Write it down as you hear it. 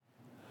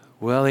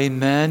Well,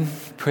 amen.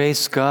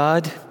 Praise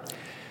God.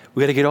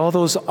 We got to get all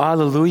those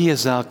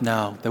hallelujahs out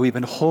now that we've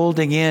been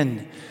holding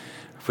in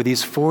for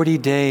these 40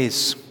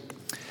 days.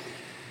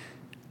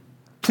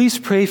 Please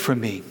pray for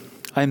me.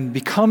 I'm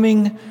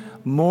becoming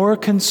more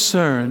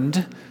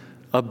concerned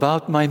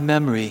about my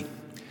memory.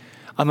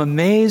 I'm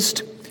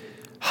amazed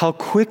how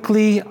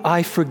quickly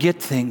I forget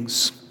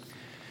things.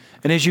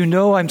 And as you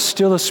know, I'm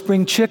still a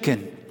spring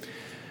chicken,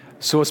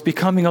 so it's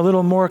becoming a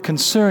little more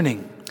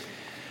concerning.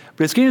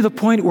 But it's getting to the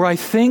point where I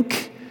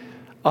think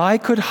I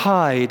could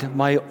hide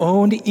my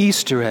own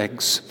Easter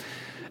eggs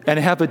and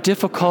have a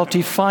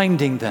difficulty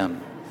finding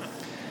them.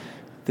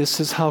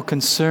 This is how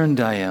concerned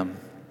I am.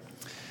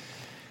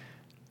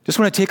 Just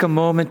want to take a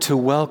moment to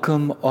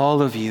welcome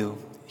all of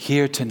you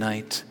here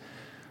tonight.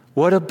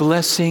 What a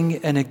blessing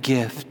and a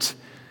gift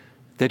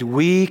that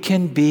we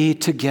can be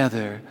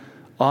together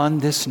on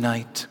this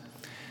night.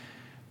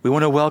 We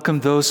want to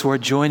welcome those who are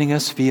joining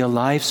us via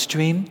live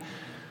stream,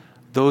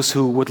 those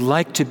who would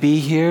like to be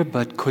here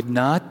but could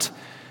not,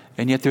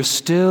 and yet they're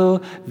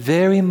still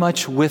very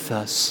much with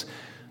us.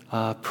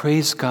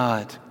 Praise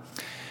God.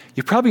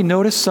 You probably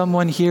noticed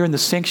someone here in the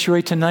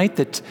sanctuary tonight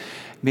that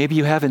maybe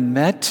you haven't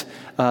met.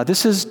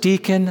 This is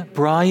Deacon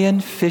Brian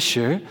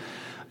Fisher.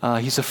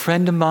 He's a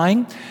friend of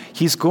mine.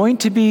 He's going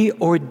to be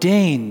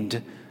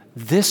ordained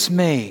this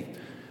May,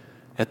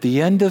 at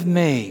the end of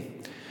May.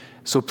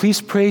 So please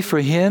pray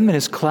for him and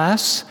his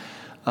class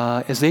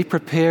as they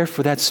prepare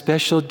for that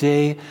special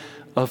day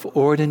of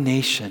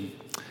ordination.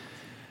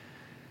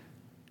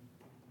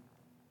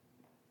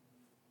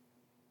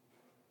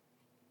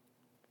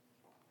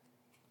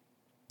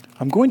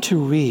 I'm going to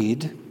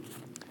read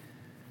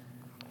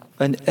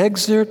an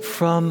excerpt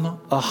from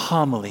a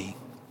homily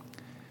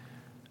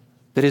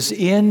that is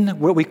in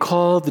what we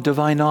call the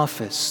Divine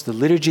Office, the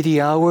Liturgy of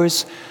the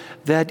Hours,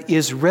 that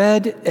is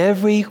read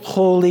every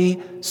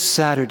Holy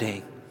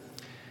Saturday.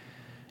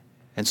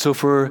 And so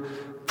for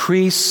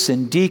priests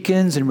and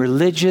deacons and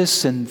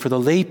religious and for the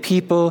lay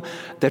people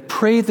that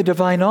pray the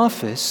Divine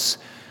Office,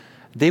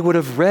 they would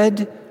have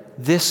read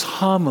this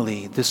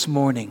homily this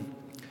morning.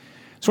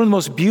 It's one of the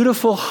most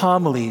beautiful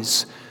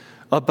homilies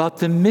about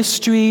the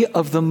mystery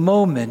of the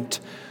moment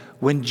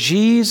when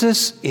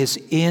Jesus is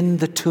in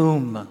the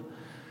tomb.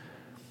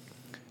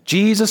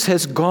 Jesus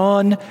has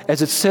gone,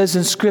 as it says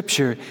in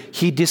Scripture,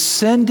 he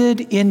descended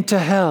into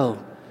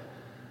hell,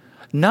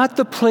 not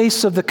the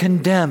place of the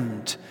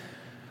condemned,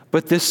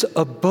 but this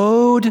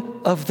abode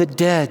of the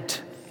dead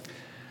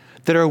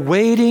that are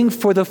waiting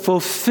for the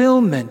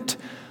fulfillment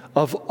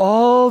of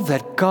all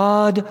that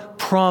God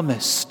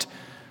promised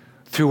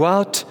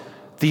throughout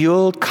the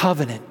Old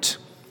Covenant.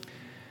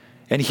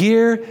 And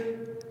here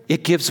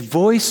it gives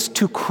voice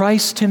to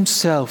Christ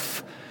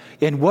himself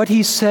in what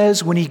he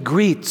says when he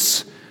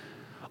greets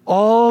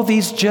all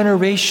these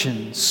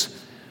generations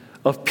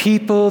of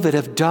people that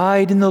have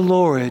died in the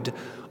Lord,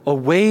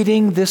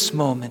 awaiting this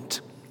moment.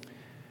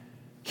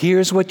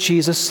 Here's what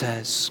Jesus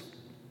says: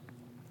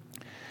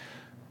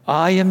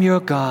 I am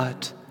your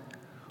God,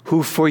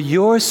 who for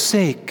your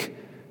sake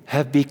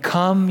have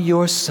become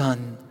your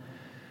Son.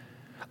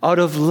 Out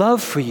of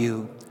love for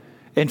you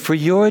and for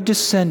your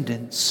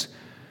descendants,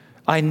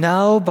 I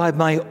now, by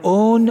my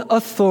own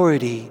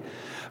authority,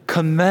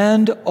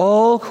 command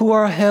all who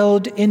are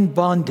held in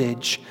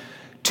bondage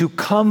to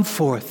come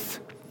forth,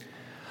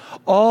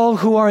 all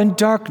who are in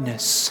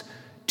darkness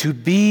to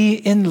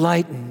be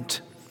enlightened,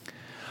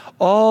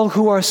 all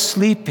who are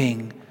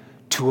sleeping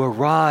to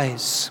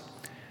arise.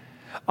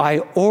 I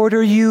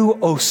order you,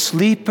 O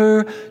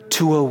sleeper,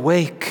 to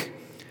awake.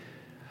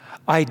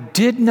 I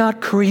did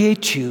not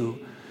create you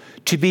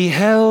to be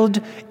held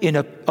in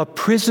a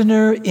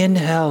prisoner in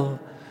hell.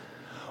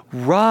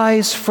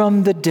 Rise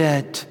from the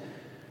dead,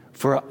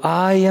 for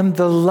I am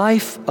the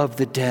life of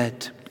the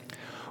dead.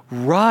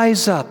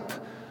 Rise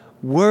up,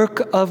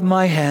 work of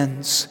my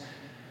hands.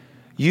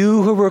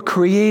 You who were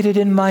created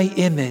in my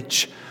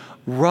image,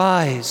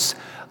 rise,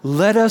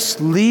 let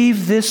us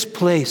leave this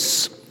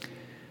place.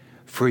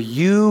 For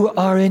you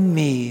are in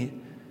me,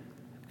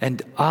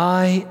 and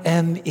I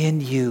am in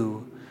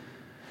you.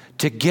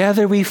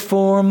 Together we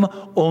form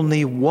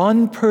only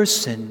one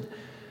person,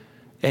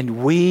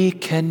 and we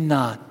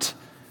cannot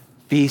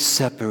be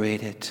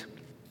separated.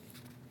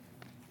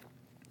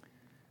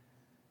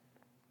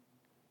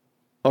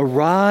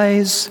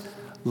 Arise,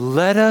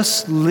 let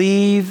us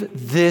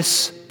leave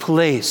this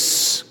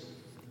place.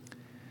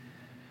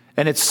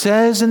 And it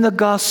says in the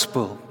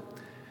gospel,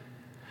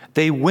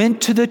 they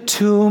went to the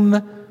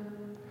tomb,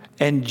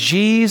 and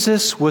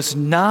Jesus was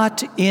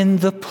not in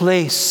the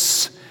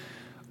place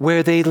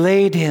where they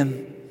laid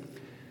him.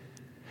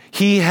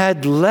 He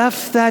had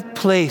left that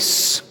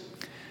place.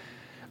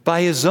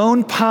 By his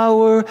own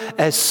power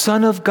as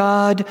Son of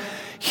God,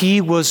 he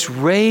was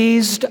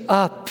raised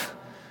up,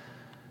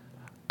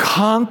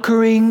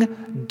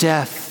 conquering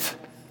death,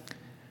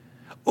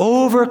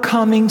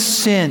 overcoming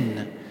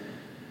sin,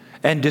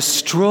 and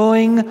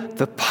destroying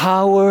the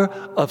power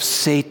of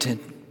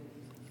Satan.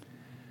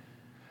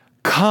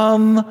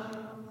 Come,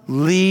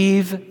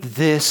 leave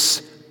this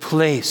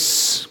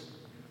place.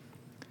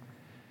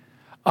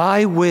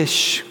 I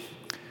wish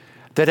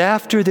that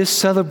after this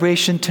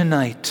celebration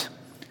tonight,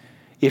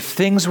 if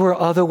things were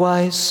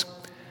otherwise,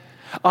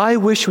 I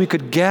wish we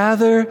could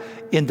gather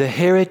in the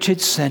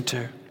Heritage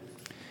Center,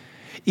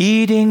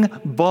 eating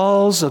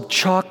balls of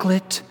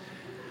chocolate,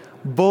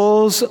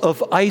 bowls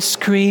of ice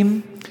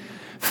cream,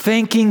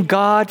 thanking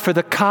God for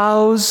the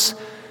cows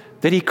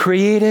that He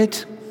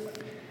created,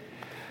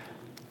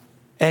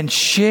 and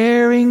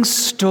sharing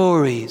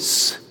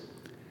stories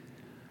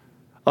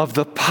of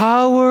the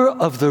power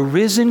of the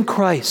risen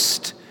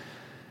Christ,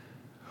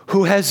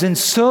 who has in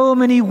so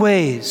many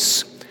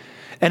ways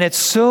and at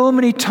so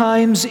many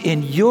times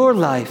in your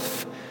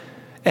life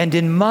and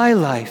in my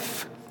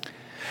life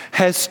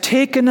has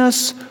taken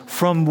us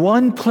from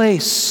one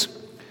place.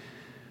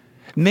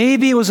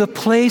 Maybe it was a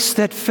place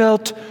that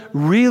felt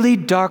really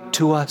dark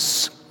to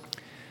us.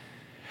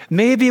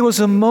 Maybe it was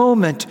a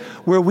moment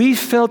where we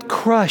felt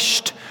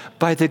crushed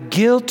by the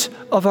guilt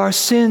of our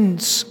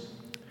sins.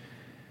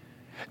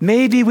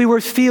 Maybe we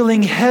were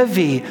feeling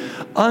heavy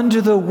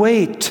under the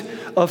weight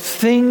of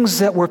things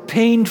that were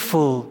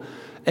painful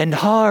and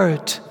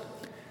hard.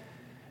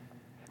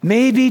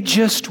 Maybe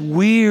just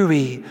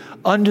weary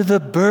under the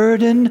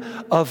burden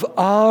of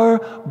our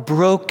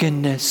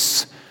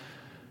brokenness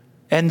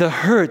and the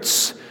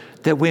hurts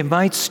that we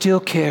might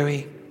still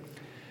carry.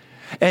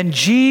 And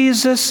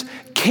Jesus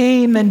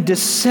came and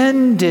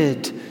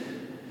descended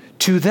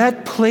to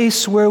that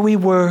place where we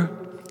were.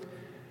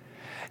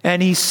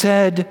 And He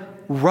said,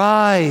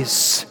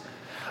 "Rise,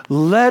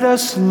 let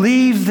us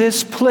leave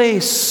this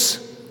place."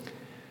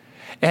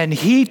 And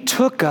He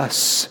took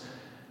us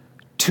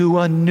to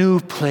a new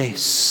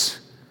place.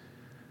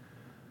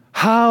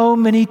 How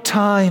many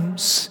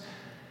times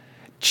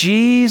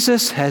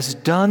Jesus has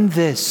done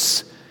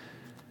this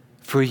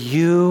for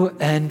you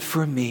and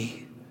for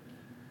me.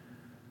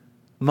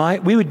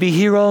 We would be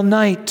here all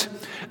night.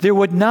 There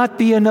would not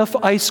be enough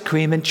ice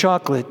cream and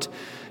chocolate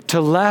to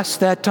last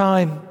that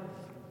time.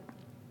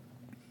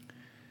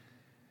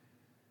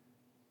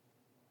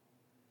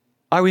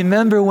 I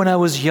remember when I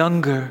was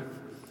younger,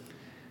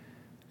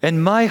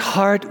 and my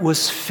heart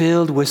was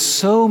filled with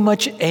so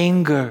much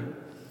anger,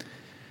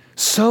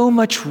 so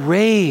much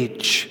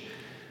rage.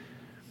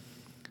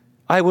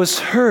 I was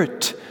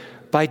hurt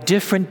by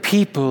different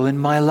people in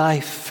my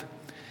life.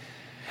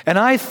 And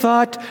I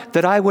thought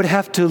that I would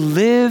have to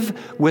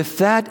live with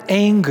that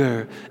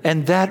anger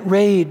and that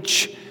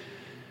rage.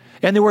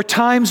 And there were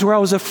times where I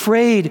was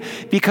afraid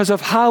because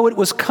of how it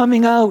was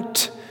coming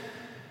out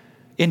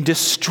in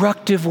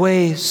destructive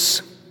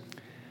ways.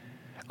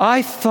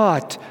 I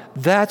thought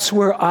that's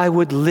where I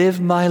would live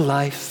my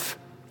life.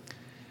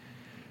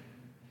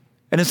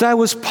 And as I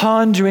was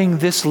pondering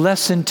this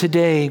lesson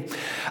today,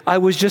 I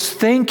was just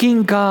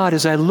thanking God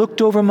as I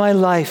looked over my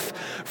life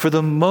for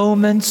the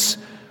moments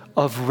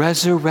of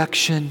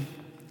resurrection,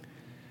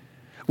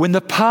 when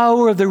the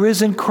power of the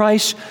risen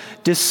Christ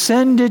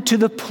descended to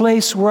the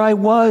place where I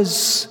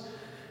was,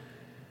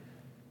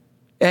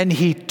 and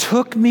He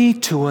took me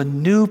to a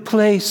new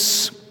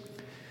place.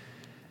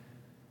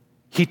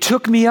 He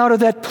took me out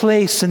of that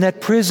place and that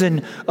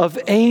prison of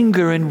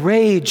anger and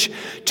rage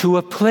to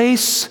a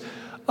place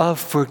of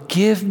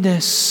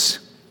forgiveness.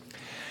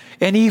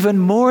 And even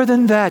more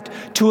than that,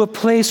 to a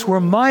place where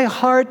my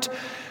heart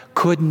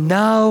could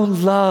now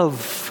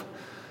love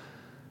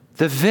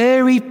the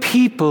very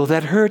people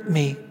that hurt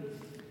me.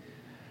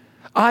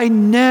 I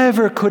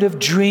never could have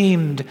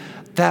dreamed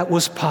that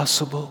was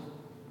possible.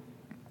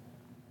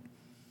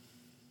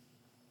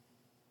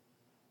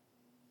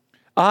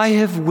 I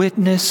have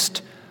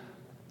witnessed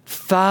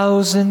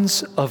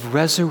thousands of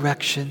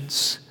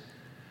resurrections.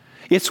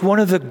 It's one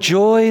of the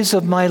joys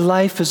of my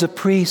life as a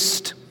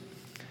priest.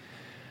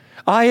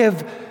 I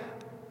have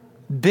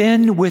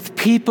been with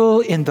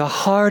people in the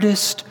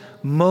hardest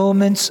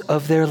moments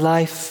of their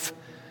life.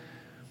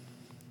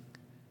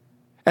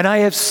 And I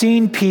have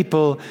seen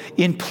people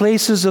in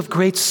places of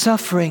great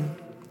suffering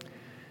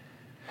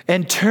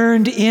and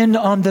turned in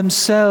on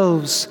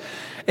themselves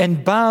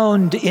and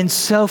bound in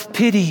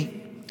self-pity.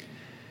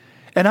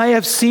 And I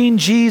have seen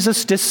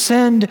Jesus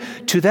descend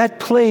to that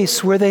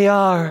place where they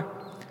are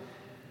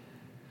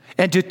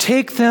and to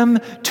take them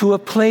to a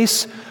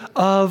place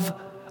of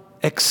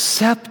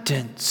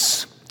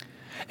acceptance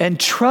and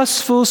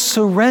trustful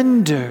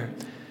surrender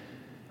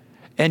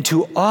and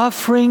to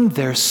offering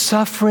their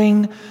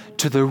suffering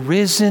to the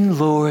risen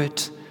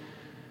Lord,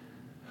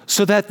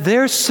 so that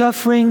their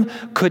suffering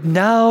could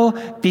now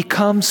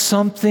become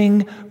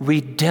something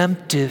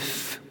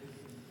redemptive,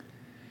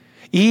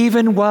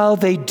 even while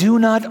they do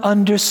not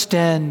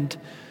understand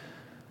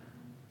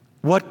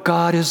what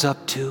God is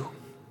up to.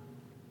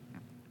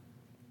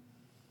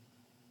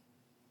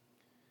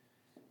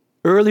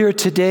 Earlier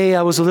today,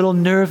 I was a little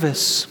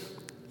nervous.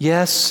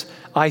 Yes,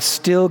 I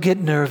still get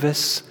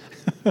nervous.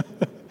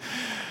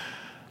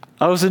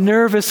 I was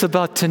nervous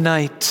about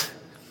tonight.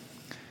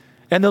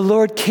 And the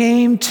Lord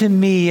came to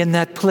me in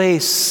that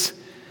place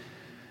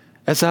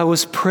as I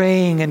was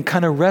praying and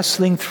kind of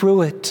wrestling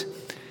through it.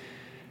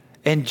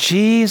 And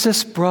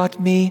Jesus brought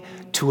me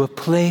to a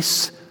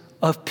place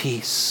of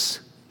peace.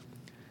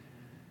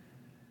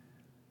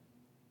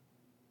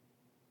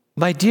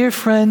 My dear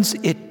friends,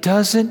 it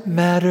doesn't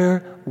matter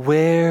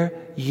where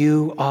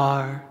you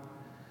are.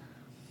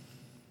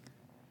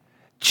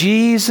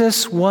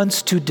 Jesus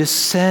wants to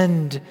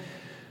descend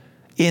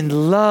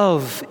in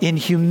love, in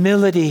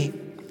humility,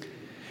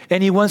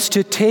 and He wants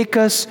to take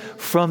us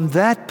from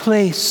that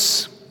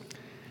place.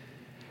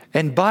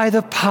 And by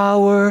the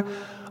power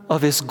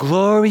of His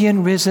glory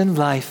and risen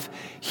life,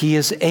 He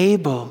is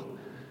able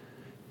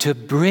to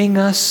bring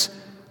us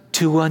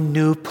to a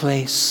new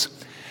place.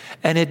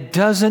 And it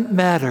doesn't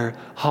matter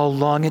how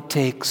long it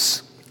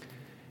takes.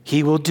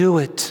 He will do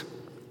it.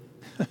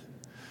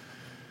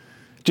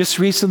 Just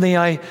recently,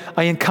 I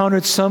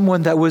encountered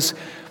someone that was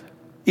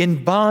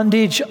in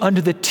bondage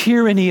under the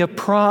tyranny of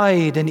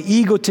pride and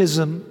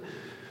egotism,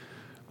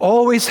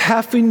 always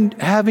having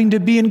to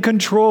be in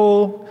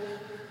control,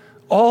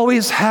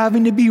 always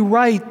having to be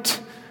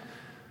right,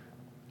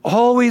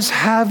 always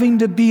having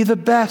to be the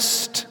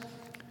best.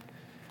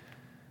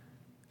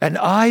 And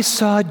I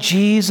saw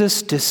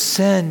Jesus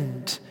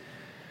descend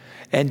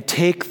and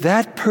take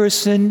that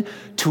person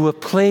to a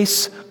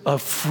place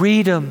of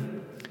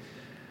freedom,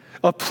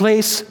 a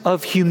place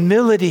of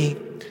humility,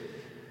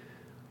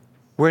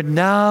 where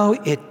now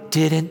it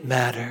didn't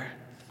matter.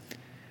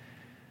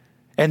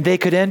 And they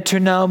could enter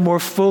now more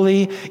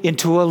fully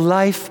into a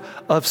life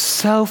of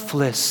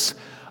selfless,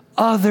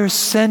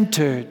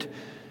 other-centered,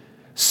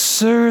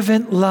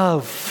 servant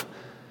love,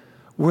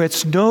 where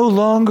it's no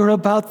longer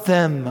about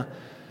them,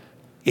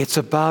 it's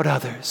about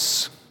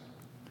others.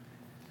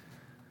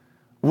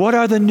 What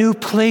are the new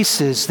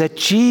places that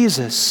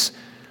Jesus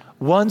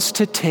wants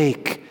to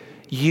take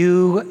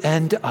you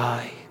and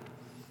I?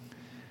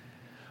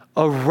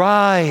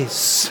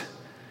 Arise,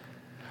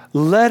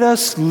 let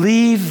us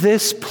leave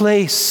this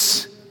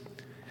place.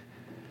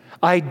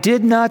 I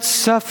did not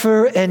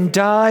suffer and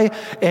die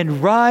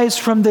and rise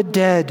from the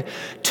dead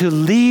to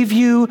leave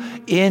you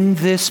in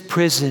this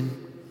prison.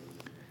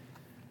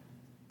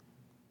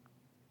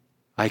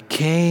 I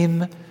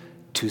came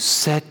to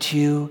set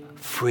you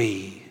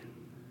free.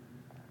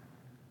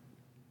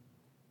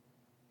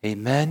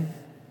 Amen.